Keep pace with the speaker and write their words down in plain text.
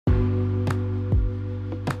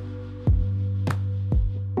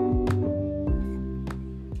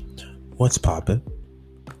What's poppin'?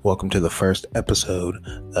 Welcome to the first episode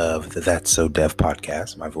of the That's So Dev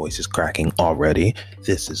podcast. My voice is cracking already.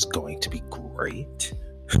 This is going to be great.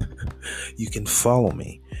 You can follow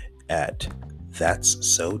me at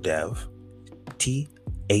That's So Dev,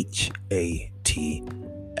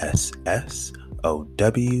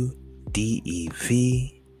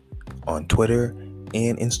 THATSSOWDEV on Twitter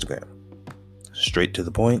and Instagram. Straight to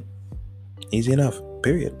the point. Easy enough.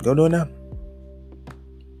 Period. Go do it now.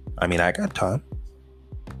 I mean, I got time.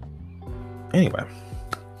 Anyway,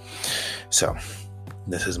 so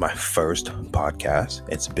this is my first podcast.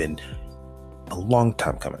 It's been a long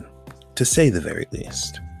time coming, to say the very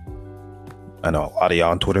least. I know a lot of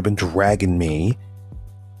y'all on Twitter have been dragging me,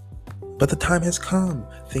 but the time has come.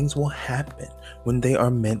 Things will happen when they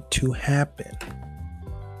are meant to happen.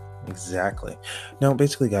 Exactly. Now,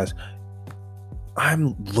 basically, guys,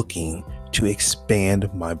 I'm looking to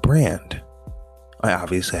expand my brand. I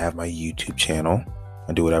obviously have my YouTube channel.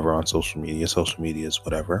 I do whatever on social media. Social media is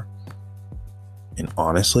whatever. And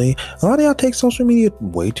honestly, a lot of y'all take social media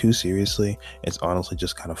way too seriously. It's honestly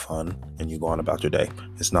just kind of fun and you go on about your day.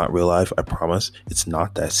 It's not real life. I promise it's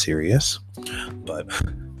not that serious. But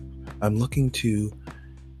I'm looking to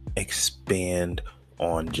expand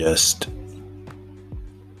on just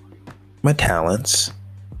my talents,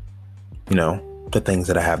 the things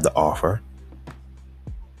that I have to offer.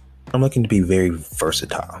 I'm looking to be very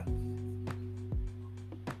versatile.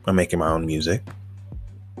 I'm making my own music.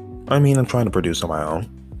 I'm trying to produce on my own.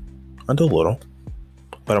 I do a little.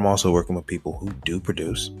 But I'm also working with people who do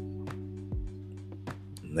produce. And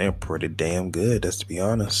they're pretty damn good, that's to be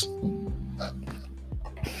honest.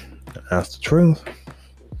 That's the truth.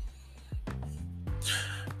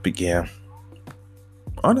 But yeah.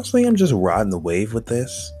 Honestly, I'm just riding the wave with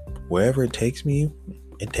this. Wherever it takes me,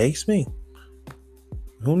 it takes me.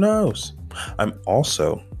 Who knows? I'm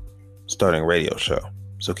also starting a radio show,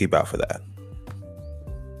 so keep out for that.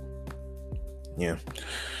 Yeah.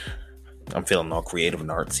 I'm feeling all creative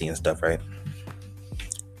and artsy and stuff, right?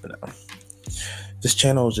 But no. This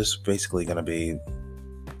channel is just basically going to be,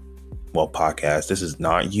 podcast. This is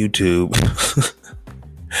not YouTube.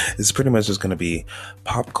 It's pretty much just going to be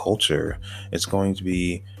pop culture. It's going to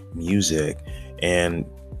be music and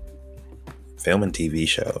film and TV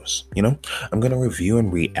shows. I'm going to review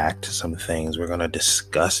and react to some things. We're going to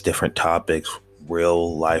discuss different topics,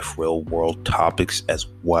 real life, real world topics as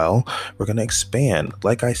well. We're going to expand.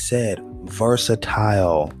 Like I said,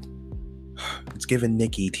 versatile. It's giving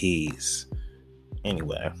Nikki tease.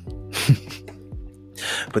 Anyway.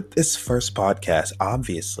 But this first podcast,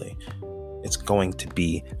 obviously, it's going to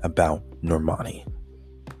be about Normani.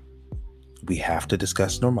 We have to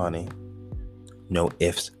discuss Normani. No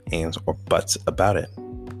ifs, ands, or buts about it.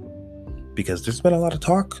 Because there's been a lot of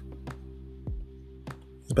talk.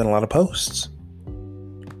 There's been a lot of posts.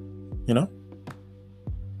 Been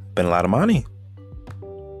a lot of money.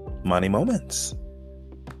 Money moments.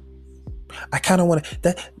 I kind of want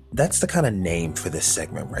to... That's the kind of name for this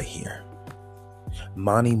segment right here.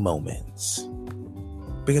 Money moments.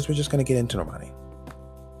 Because we're just going to get into Normani.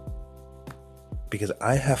 Because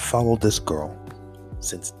I have followed this girl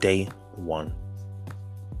since day one.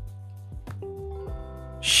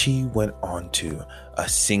 She went on to a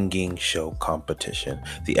singing show competition,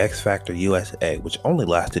 the X Factor USA, which only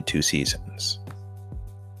lasted 2 seasons.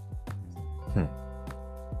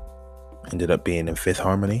 Ended up being in Fifth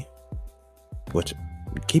Harmony, which,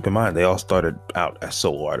 keep in mind, they all started out as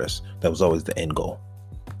solo artists. That was always the end goal.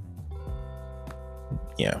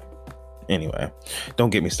 Yeah. Anyway,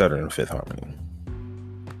 don't get me started on Fifth Harmony.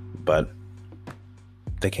 But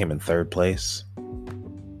they came in 3rd place.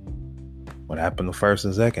 What happened to first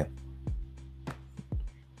and second?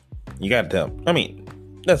 You gotta tell.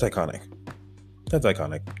 That's iconic. That's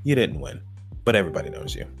iconic. You didn't win, but everybody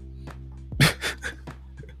knows you.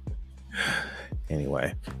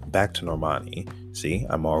 Anyway, back to Normani. See,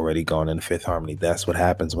 I'm already gone in Fifth Harmony. That's what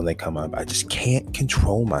happens when they come up. I just can't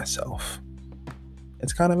control myself.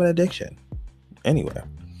 It's kind of an addiction. Anyway,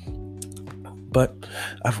 but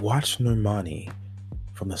I've watched Normani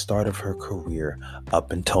from the start of her career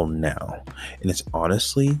up until now. And it's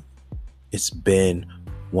been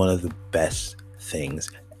one of the best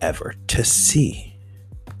things ever to see.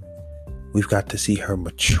 We've got to see her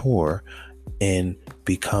mature and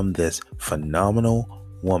become this phenomenal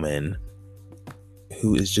woman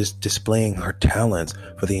who is just displaying her talents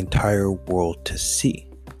for the entire world to see.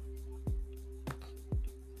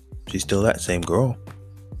 She's still that same girl.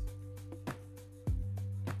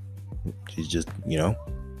 She's just, in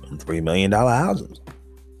 $3 million houses.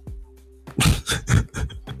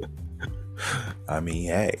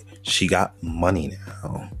 Hey, she got money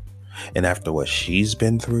now. And after what she's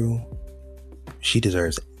been through, she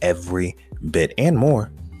deserves every bit and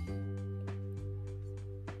more.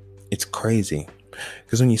 It's crazy.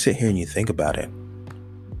 Because when you sit here and you think about it,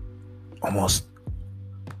 almost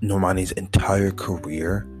Normani's entire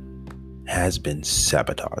career has been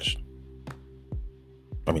sabotaged.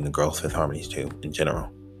 I mean, the girls' Fifth Harmonies too, in general.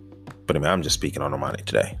 But I mean, I'm just speaking on Normani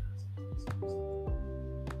today.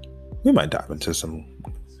 We might dive into some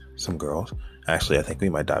girls. Actually, I think we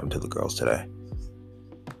might dive into the girls today.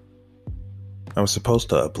 I was supposed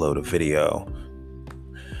to upload a video.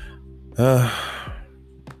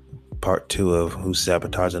 Part 2 of Who's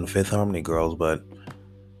Sabotaging the Fifth Harmony Girls, but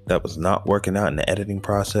that was not working out in the editing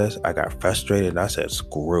process. I got frustrated and I said,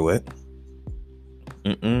 screw it.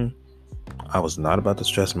 I was not about to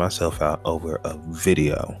stress myself out over a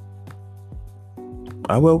video.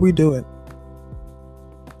 I will redo it.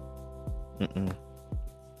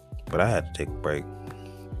 But I had to take a break.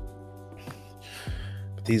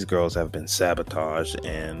 But these girls have been sabotaged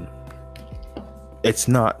and it's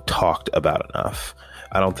not talked about enough.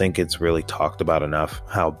 I don't think it's really talked about enough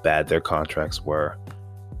how bad their contracts were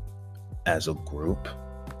as a group.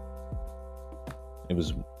 It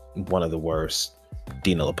was one of the worst.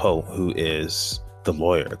 Dina LaPoe, who is the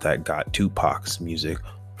lawyer that got Tupac's music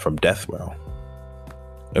from Death Row.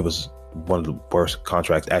 It was one of the worst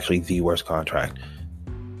contracts, actually the worst contract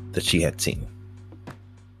that she had seen.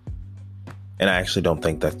 And I actually don't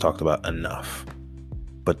think that's talked about enough.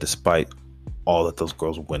 But despite all that those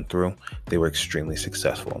girls went through, they were extremely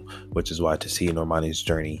successful, which is why to see Normani's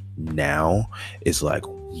journey now is like,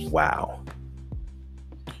 wow,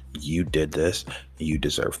 you did this, you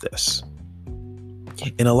deserve this.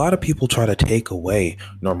 And a lot of people try to take away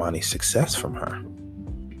Normani's success from her.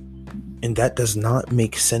 And that does not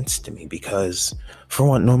make sense to me because, for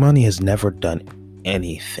one, Normani has never done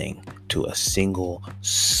anything to a single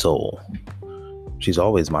soul. She's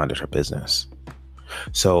always minded her business.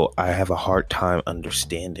 So I have a hard time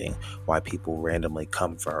understanding why people randomly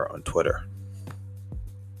come for her on Twitter.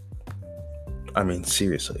 I mean,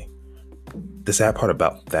 seriously. The sad part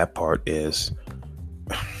about that part is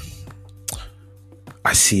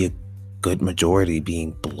I see a good majority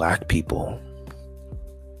being black people.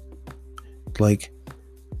 Like,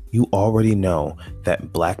 you already know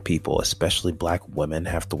that black people, especially black women,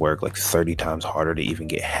 have to work like 30 times harder to even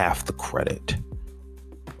get half the credit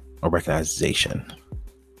or recognition.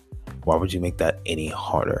 Why would you make that any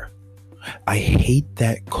harder? I hate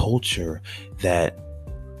that culture that,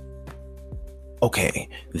 okay,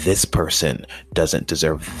 this person doesn't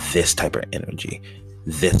deserve this type of energy.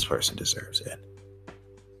 This person deserves it.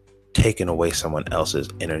 Taking away someone else's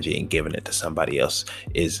energy and giving it to somebody else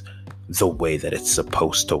is the way that it's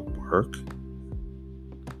supposed to work.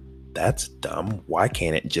 That's dumb. Why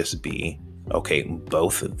can't it just be, okay,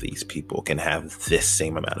 both of these people can have this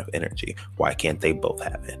same amount of energy? Why can't they both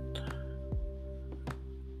have it?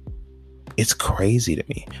 It's crazy to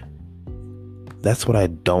me. That's what I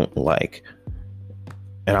don't like.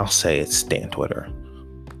 And I'll say it's Stan Twitter.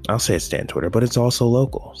 But it's also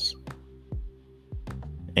locals.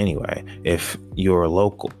 Anyway, if you're a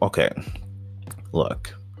local, okay,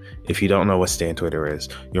 look, if you don't know what Stan Twitter is,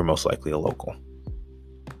 you're most likely a local.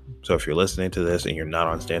 So if you're listening to this and you're not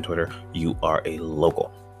on Stan Twitter, you are a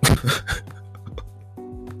local.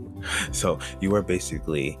 So you are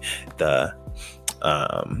basically the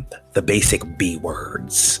basic B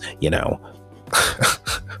words, you know.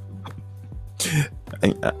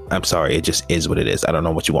 I'm sorry, it just is what it is. I don't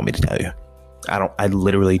know what you want me to tell you. I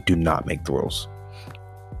literally do not make the rules.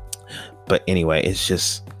 But anyway,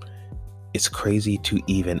 it's crazy to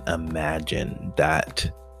even imagine that.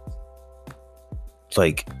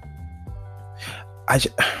 Like,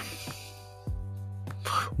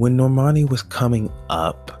 when Normani was coming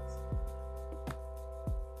up,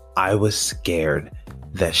 I was scared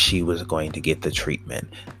that she was going to get the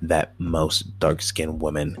treatment that most dark-skinned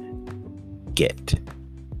women get.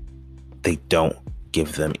 They don't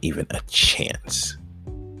give them even a chance.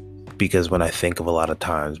 Because when I think of a lot of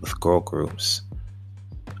times with girl groups,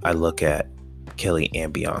 I look at Kelly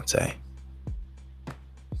and Beyonce.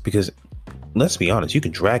 Because let's be honest, you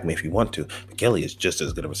can drag me if you want to, but Kelly is just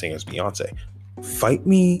as good of a singer as Beyonce. Fight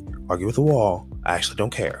me, argue with the wall, I actually don't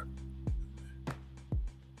care.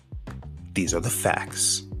 These are the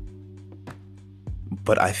facts.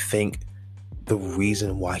 But I think the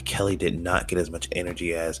reason why Kelly did not get as much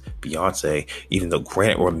energy as Beyonce, even though,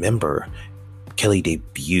 granted, remember, Kelly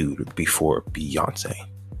debuted before Beyonce.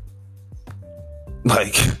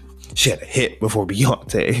 Like, she had a hit before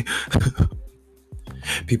Beyonce.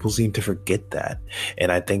 People seem to forget that.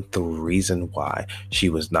 And I think the reason why she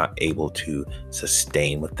was not able to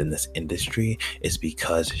sustain within this industry is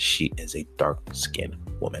because she is a dark-skinned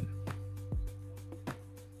woman.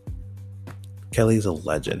 Kelly's a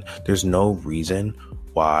legend. There's no reason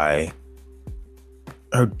why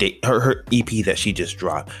her EP that she just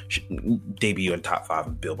dropped debut in top 5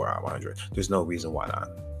 of Billboard Hot 100. There's no reason why not.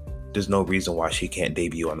 There's no reason why she can't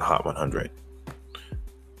debut on the Hot 100.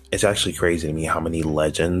 It's actually crazy to me how many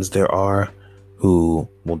legends there are who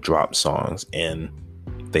will drop songs and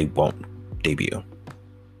they won't debut.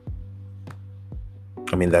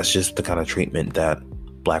 I mean, that's just the kind of treatment that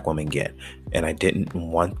Black women get. And I didn't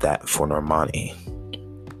want that for Normani.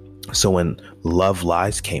 So when Love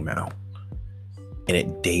Lies came out and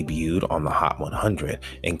it debuted on the Hot 100,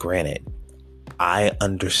 and granted, I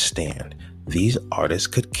understand these artists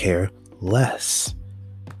could care less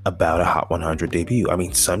about a Hot 100 debut. I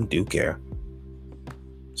mean, some do care.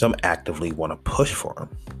 Some actively want to push for them.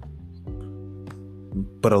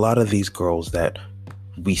 But a lot of these girls that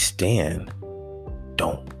we stan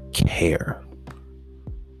don't care.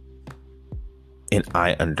 And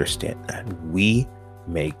I understand that. We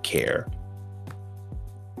may care,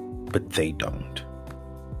 but they don't.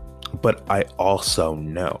 But I also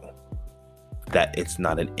know that it's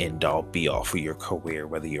not an end-all be-all for your career,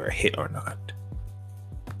 whether you're a hit or not.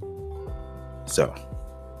 So,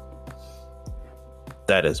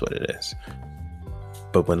 that is what it is.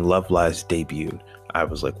 But when Love Lies debuted, I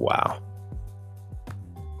was like, wow,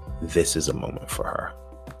 this is a moment for her.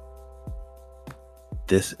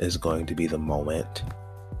 This is going to be the moment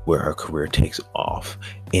where her career takes off.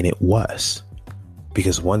 And it was.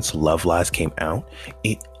 Because once Love Lies came out,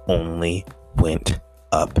 it only went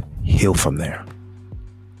uphill from there.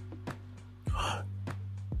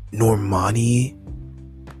 Normani,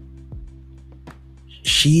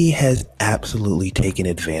 she has absolutely taken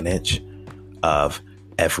advantage of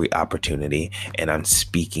every opportunity, and I'm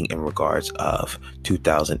speaking in regards of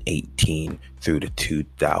 2018 through to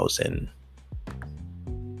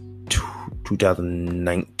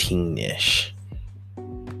 2019-ish.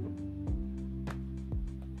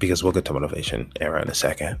 Because we'll get to Motivation era in a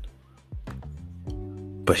second.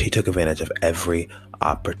 But she took advantage of every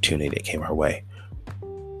opportunity that came her way.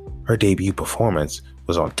 Her debut performance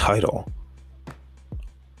was on Tidal.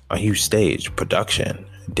 A huge stage, production,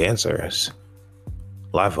 dancers,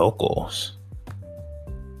 live vocals.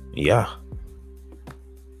 Yeah.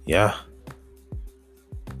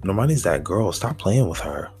 Normani's that girl. Stop playing with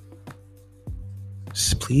her.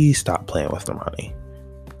 Please stop playing with Normani.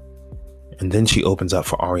 And then she opens up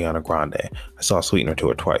for Ariana Grande. I saw Sweetener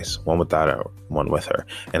tour twice, one without her, one with her.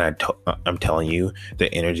 And I'm telling you,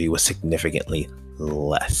 the energy was significantly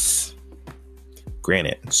less.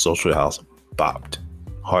 Granted, Social House bopped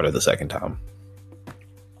harder the second time.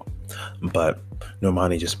 But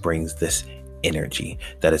Normani just brings this energy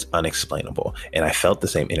that is unexplainable. And I felt the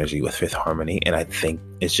same energy with Fifth Harmony. And I think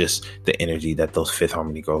it's just the energy that those Fifth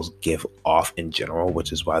Harmony girls give off in general,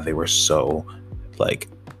 which is why they were so, like,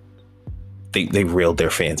 they reeled their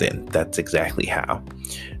fans in. That's exactly how.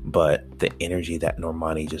 But the energy that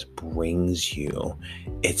Normani just brings you,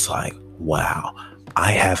 it's like, wow,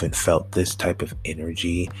 I haven't felt this type of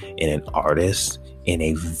energy in an artist in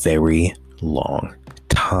a very long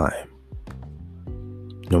time.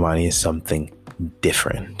 Normani is something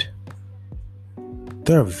different.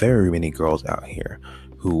 There are very many girls out here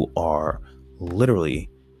who are literally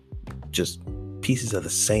just pieces of the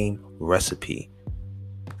same recipe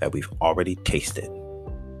that we've already tasted.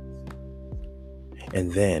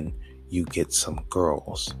 And then you get some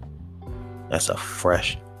girls that's a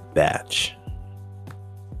fresh batch.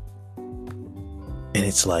 And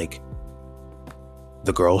it's like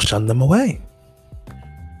the girls shun them away.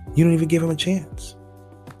 You don't even give them a chance.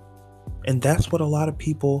 And that's what a lot of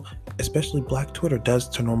people, especially Black Twitter, does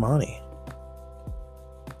to Normani.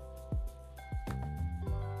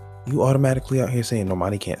 You automatically out here saying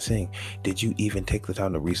Normani can't sing. Did you even take the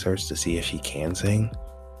time to research to see if she can sing?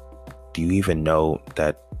 Do you even know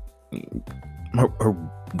that her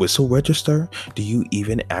whistle register? Do you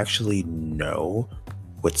even actually know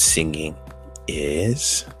what singing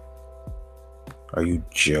is? Are you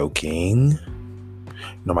joking?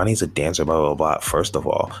 Normani's a dancer, blah, blah, blah. First of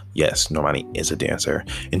all, yes, Normani is a dancer.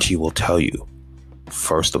 And she will tell you,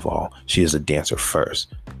 first of all, she is a dancer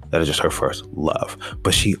first. That is just her first love.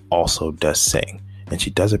 But she also does sing. And she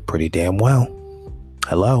does it pretty damn well.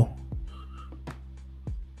 Hello?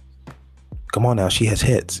 Come on now, she has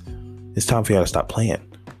hits. It's time for y'all to stop playing.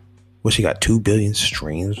 Well, she got 2 billion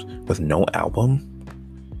streams with no album?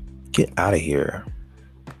 Get out of here.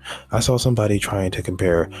 I saw somebody trying to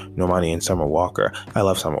compare Normani and Summer Walker. I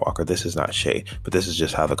love Summer Walker. This is not shade, but this is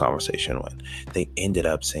just how the conversation went. They ended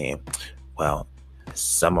up saying, well,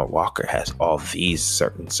 Summer Walker has all these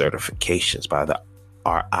certain certifications by the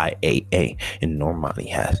RIAA, and Normani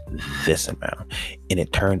has this amount. And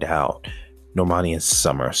it turned out Normani and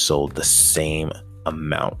Summer sold the same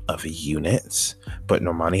amount of units, but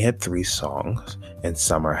Normani had 3 songs and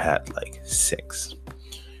Summer had like 6.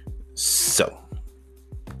 So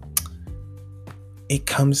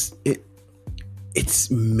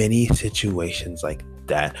it's many situations like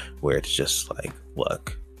that where it's just like,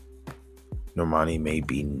 look, Normani may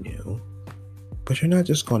be new, but you're not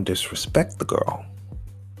just going to disrespect the girl.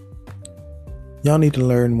 Y'all need to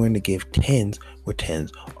learn when to give 10s where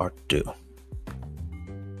 10s are due.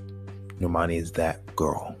 Normani is that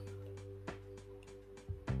girl.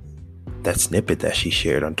 That snippet that she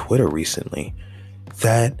shared on Twitter recently,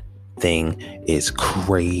 that thing is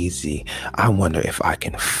crazy. I wonder if I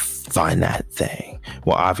can find that thing.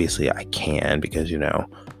 Well, obviously I can, because, you know,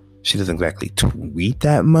 she doesn't exactly tweet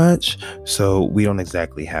that much, so we don't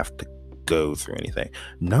exactly have to go through anything.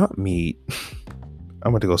 Not me. I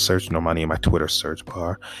went to go search Normani in my Twitter search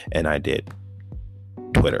bar, and I did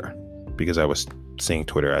Twitter because I was seeing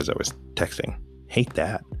Twitter as I was texting. Hate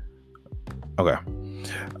that. Okay.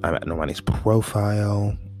 I'm at Normani's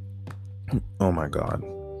profile. Oh my God.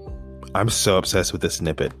 I'm so obsessed with this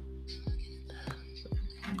snippet.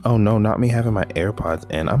 Oh no, not me having my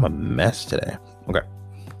AirPods in. I'm a mess today. Okay.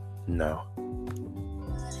 No.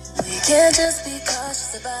 We can't just be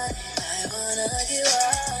cautious about it. I wanna give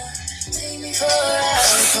up. Take me for a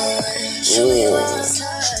ride, boy. Show me what's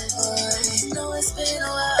high, boy. No, it's been a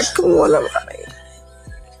while.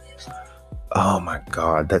 Oh my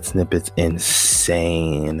God, that snippet's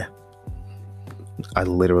insane. I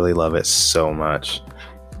literally love it so much.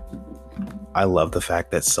 I love the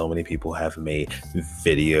fact that so many people have made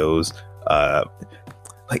videos.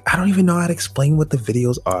 Like, I don't even know how to explain what the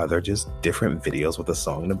videos are. They're just different videos with a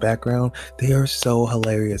song in the background. They are so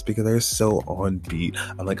hilarious because they're so on beat.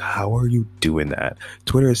 I'm like, how are you doing that?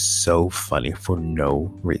 Twitter is so funny for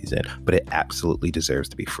no reason, but it absolutely deserves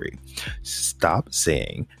to be free. Stop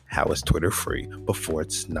saying, how is Twitter free before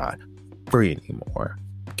it's not free anymore?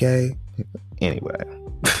 Okay? Anyway.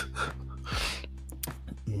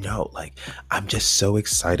 No, like, I'm just so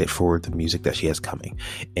excited for the music that she has coming.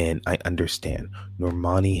 And I understand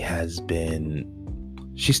Normani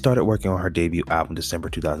she started working on her debut album December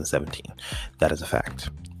 2017. That is a fact.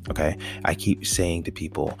 Okay. I keep saying to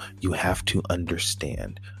people, you have to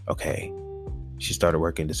understand. Okay. She started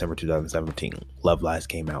working December 2017. Love Lies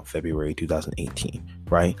came out February 2018,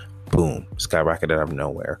 right? Boom, skyrocketed out of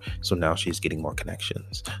nowhere. So now she's getting more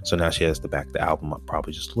connections. So now she has to back the album up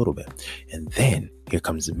probably just a little bit. And then here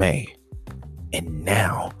comes May. And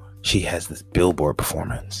now she has this Billboard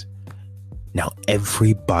performance. Now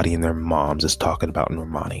everybody and their moms is talking about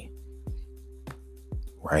Normani.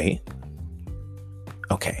 Right?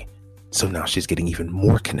 Okay. So now she's getting even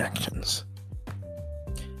more connections.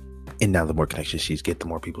 And now the more connections she's getting, the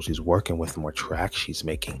more people she's working with, the more tracks she's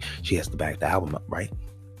making. She has to back the album up, right?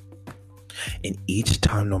 And each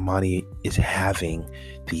time Normani is having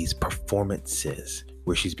these performances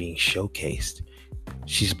where she's being showcased,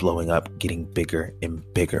 she's blowing up, getting bigger and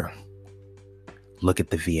bigger. Look at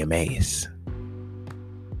the VMAs.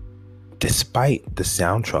 Despite the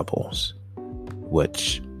sound troubles,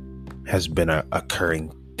 which has been a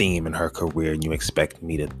occurring theme in her career, and you expect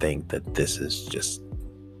me to think that this is just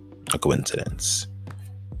a coincidence.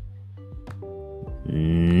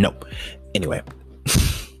 Nope. Anyway.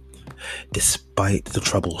 Despite the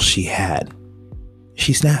trouble she had,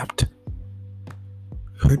 she snapped.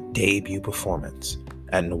 Her debut performance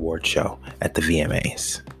at an award show at the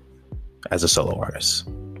VMAs as a solo artist.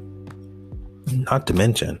 Not to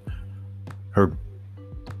mention, her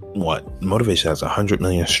Motivation has 100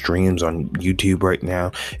 million streams on YouTube right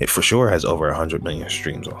now. It for sure has over 100 million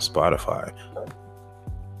streams on Spotify.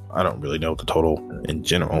 I don't really know the total in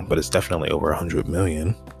general, but it's definitely over 100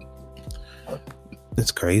 million.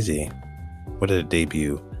 It's crazy. What did it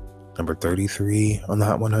debut? Number 33 on the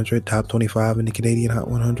Hot 100, top 25 in the Canadian Hot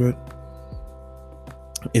 100.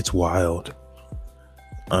 It's wild.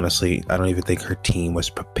 Honestly, I don't even think her team was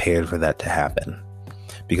prepared for that to happen,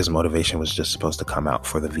 because Motivation was just supposed to come out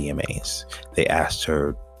for the VMAs. They asked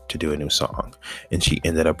her to do a new song, and she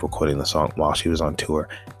ended up recording the song while she was on tour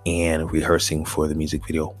and rehearsing for the music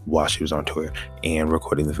video while she was on tour and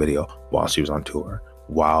recording the video while she was on tour,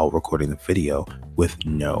 while recording the video with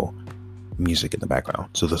no music in the background,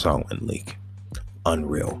 so the song wouldn't leak.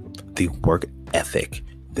 Unreal. The work ethic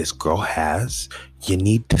this girl has, you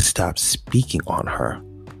need to stop speaking on her.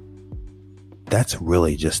 that's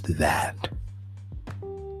really just that.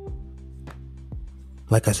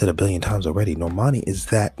 Like I said a billion times already, Normani is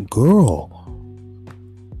that girl.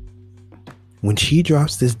 When she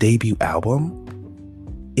drops this debut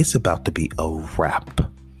album, it's about to be a wrap.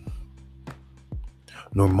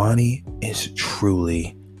 Normani is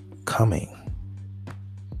truly coming.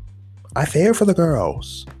 I fear for the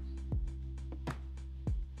girls.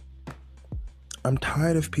 I'm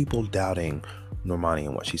tired of people doubting Normani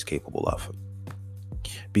and what she's capable of.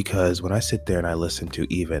 Because when I sit there and I listen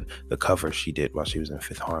to even the cover she did while she was in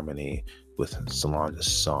Fifth Harmony with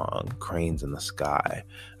Solange's song, Cranes in the Sky.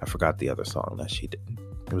 I forgot the other song that she did.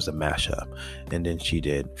 It was a mashup. And then she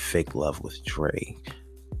did Fake Love with Drake.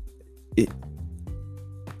 It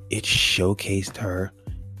showcased her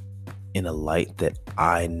in a light that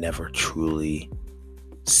I never truly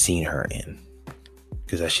seen her in.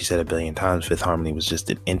 Because as she said a billion times, Fifth Harmony was just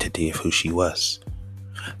an entity of who she was.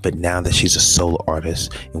 But now that she's a solo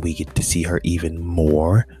artist and we get to see her even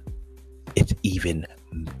more, it's even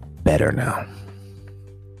better now.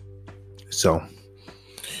 So,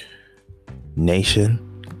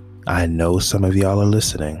 Nation, I know some of y'all are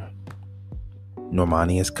listening.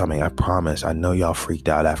 Normani is coming, I promise. I know y'all freaked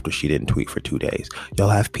out after she didn't tweet for 2 days. Y'all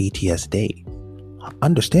have PTSD.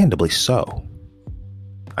 Understandably so.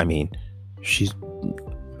 I mean, she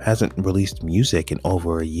hasn't released music in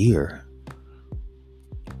over a year,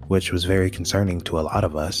 which was very concerning to a lot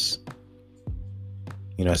of us,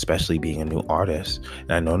 you know, especially being a new artist.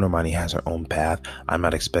 And I know Normani has her own path. I'm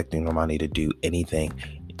not expecting Normani to do anything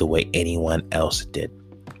the way anyone else did.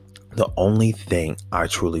 The only thing I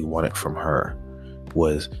truly wanted from her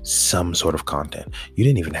was some sort of content. You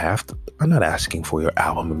didn't even have to. I'm not asking for your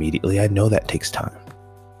album immediately. I know that takes time.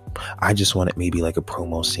 I just wanted maybe like a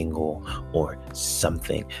promo single or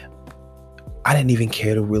something. I didn't even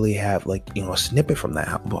care to really have like, you know, a snippet from that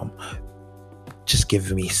album. Just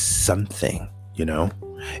give me something, you know?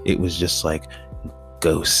 It was just like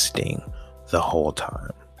ghosting the whole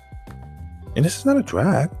time. And this is not a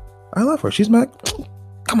drag. I love her. She's my,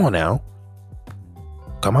 come on now.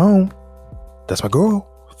 Come on. That's my girl.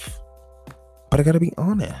 But I gotta be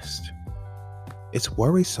honest. It's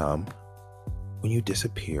worrisome when you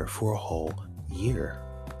disappear for a whole year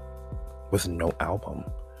with no album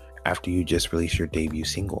after you just released your debut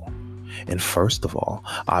single. And first of all,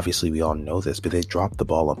 obviously we all know this, but they dropped the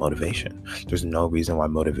ball on Motivation. There's no reason why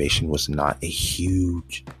Motivation was not a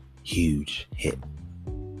huge, huge hit.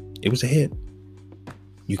 It was a hit.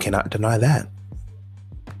 You cannot deny that.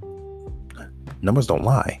 Numbers don't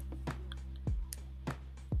lie.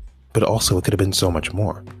 But also it could have been so much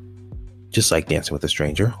more. Just like Dancing with a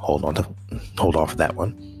Stranger. Hold on for that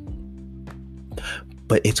one.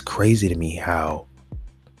 But it's crazy to me how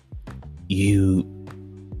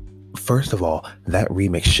first of all, that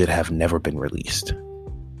remix should have never been released.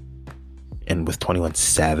 And with 21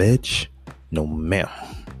 Savage, no ma'am.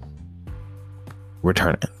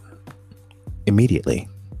 Return it. Immediately.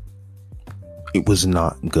 It was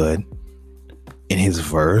not good. In his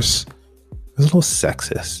verse, it was a little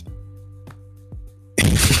sexist.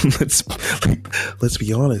 Let's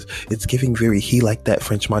be honest. It's giving very he like that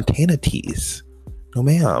French Montana tease. No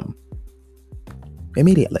ma'am.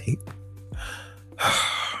 Immediately.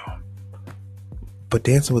 But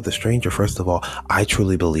Dancing with a Stranger, first of all, I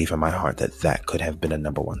truly believe in my heart that could have been a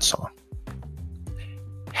number one song.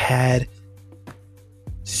 Had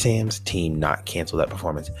Sam's team not canceled that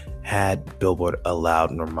performance, had Billboard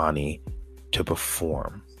allowed Normani to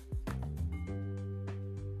perform,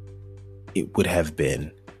 it would have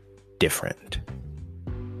been different.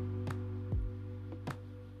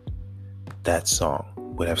 That song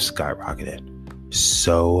would have skyrocketed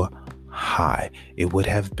so high. It would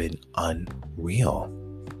have been unreal.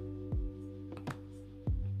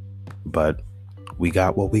 But we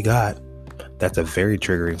got what we got. That's a very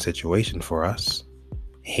triggering situation for us.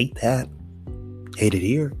 Hate that. Hate it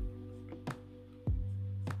here.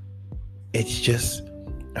 It's just,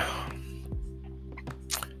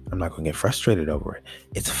 I'm not going to get frustrated over it.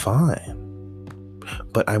 It's fine.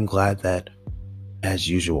 But I'm glad that, as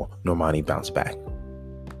usual, Normani bounced back.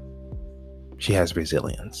 She has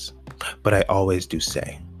resilience. But I always do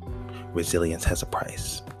say, resilience has a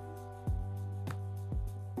price.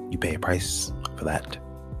 You pay a price for that,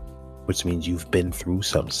 which means you've been through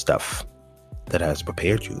some stuff that has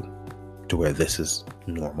prepared you to where this is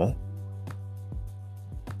normal.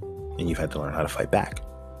 And you've had to learn how to fight back.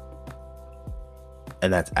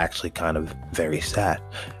 And that's actually kind of very sad.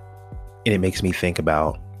 And it makes me think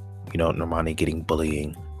about, you know, Normani getting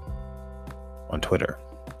bullying on Twitter.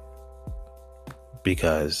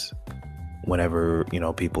 Because whenever, you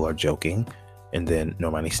know, people are joking And then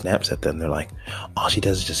Normani snaps at them. They're like, all she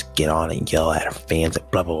does is just get on and yell at her fans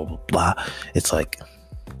and blah, blah, blah, blah. It's like,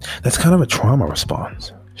 that's kind of a trauma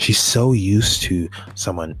response. She's so used to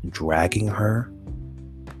someone dragging her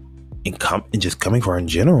and just coming for her in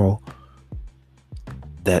general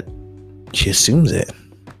that she assumes it.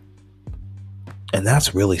 And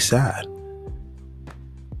that's really sad.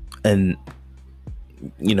 And,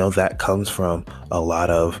 you know, that comes from a lot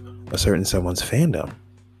of a certain someone's fandom.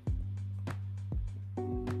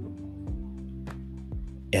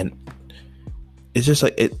 And it's just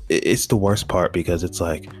like, it's the worst part, because it's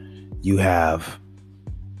like you have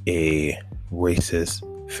a racist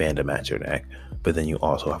fandom at your neck, but then you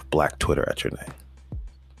also have Black Twitter at your neck.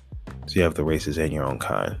 So you have the races and your own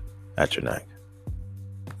kind at your neck.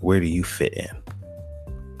 Where do you fit in?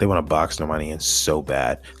 They want to box Normani in so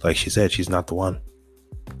bad. Like she said, she's not the one.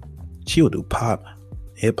 She will do pop,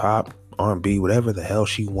 hip hop, R&B, whatever the hell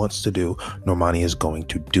she wants to do. Normani is going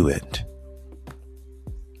to do it.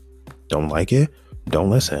 Don't like it? Don't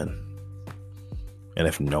listen. And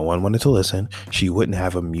if no one wanted to listen, she wouldn't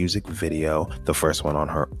have a music video, the first one on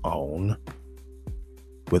her own,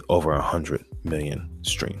 with over 100 million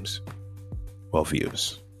streams. Well,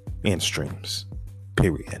 views and streams.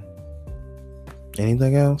 Period.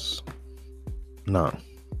 Anything else? No.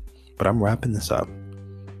 But I'm wrapping this up.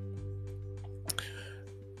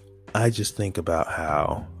 I just think about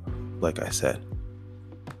how, like I said,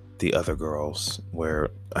 the other girls, where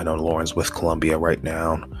I know Lauren's with Columbia right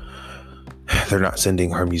now, they're not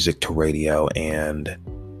sending her music to radio, and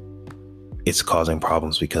it's causing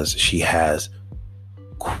problems because she has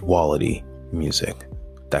quality music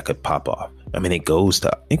that could pop off. I mean, it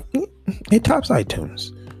tops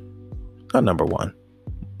iTunes. Not number one,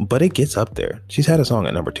 but it gets up there. She's had a song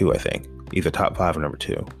at number 2, I think, either top 5 or number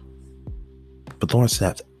 2. But Lauren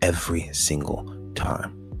snaps every single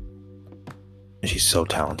time. And she's so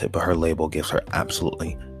talented, but her label gives her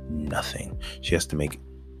absolutely nothing. She has to make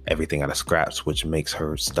everything out of scraps, which makes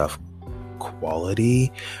her stuff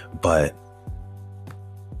quality, but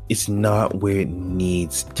it's not where it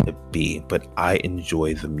needs to be. But I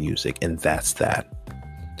enjoy the music, and that's that.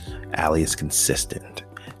 Allie is consistent.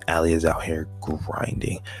 Allie is out here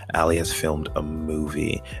grinding. Allie has filmed a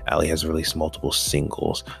movie. Allie has released multiple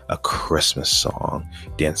singles, a Christmas song,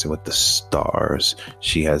 Dancing with the Stars.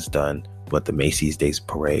 She has done the Macy's Days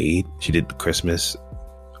Parade. She did the Christmas,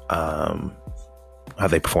 how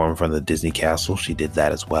they perform in front of the Disney Castle. She did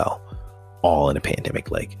that as well, all in a pandemic.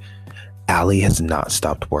 Like, Allie has not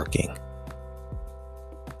stopped working.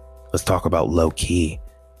 Let's talk about Low Key.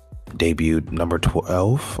 Debuted number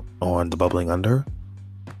 12 on the Bubbling Under.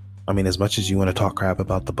 I mean, as much as you want to talk crap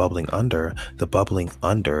about the Bubbling Under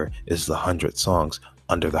is the 100 songs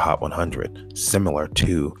under the Hot 100, similar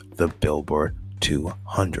to the Billboard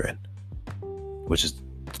 200, which is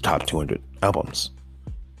the top 200 albums.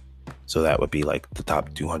 So that would be like the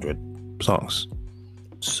top 200 songs.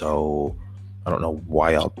 So I don't know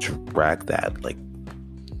why I'll drag that. Like,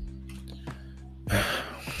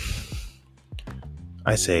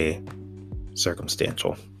 I say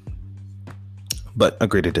circumstantial, but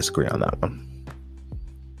agree to disagree on that one.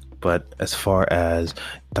 But as far as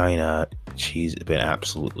Dinah, she's been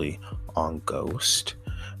absolutely on Ghost.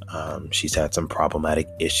 She's had some problematic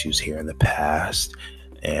issues here in the past,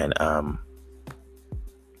 and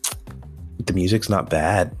the music's not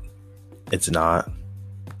bad. It's not.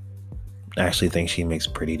 I actually think she makes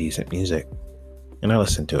pretty decent music, and I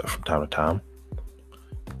listen to it from time to time.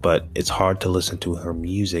 But it's hard to listen to her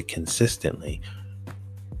music consistently,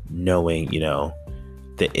 knowing,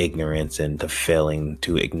 the ignorance and the failing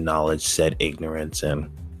to acknowledge said ignorance. And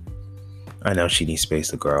I know she needs space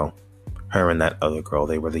to grow. Her and that other girl,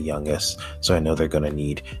 they were the youngest, so I know they're going to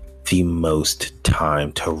need the most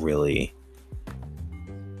time to really,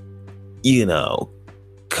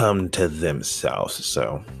 come to themselves.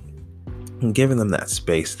 So I'm giving them that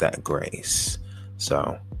space, that grace.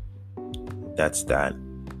 So that's that.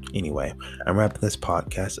 Anyway, I'm wrapping this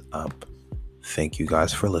podcast up. Thank you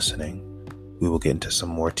guys for listening. We will get into some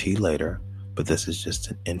more tea later, but this is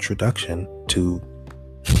just an introduction to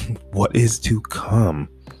what is to come.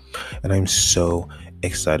 And I'm so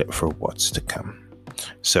excited for what's to come.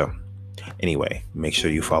 So anyway, make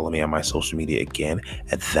sure you follow me on my social media again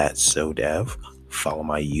at That's So Dev. Follow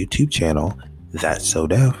my YouTube channel, That's So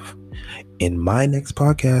Dev. And my next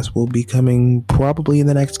podcast will be coming probably in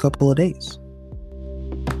the next couple of days.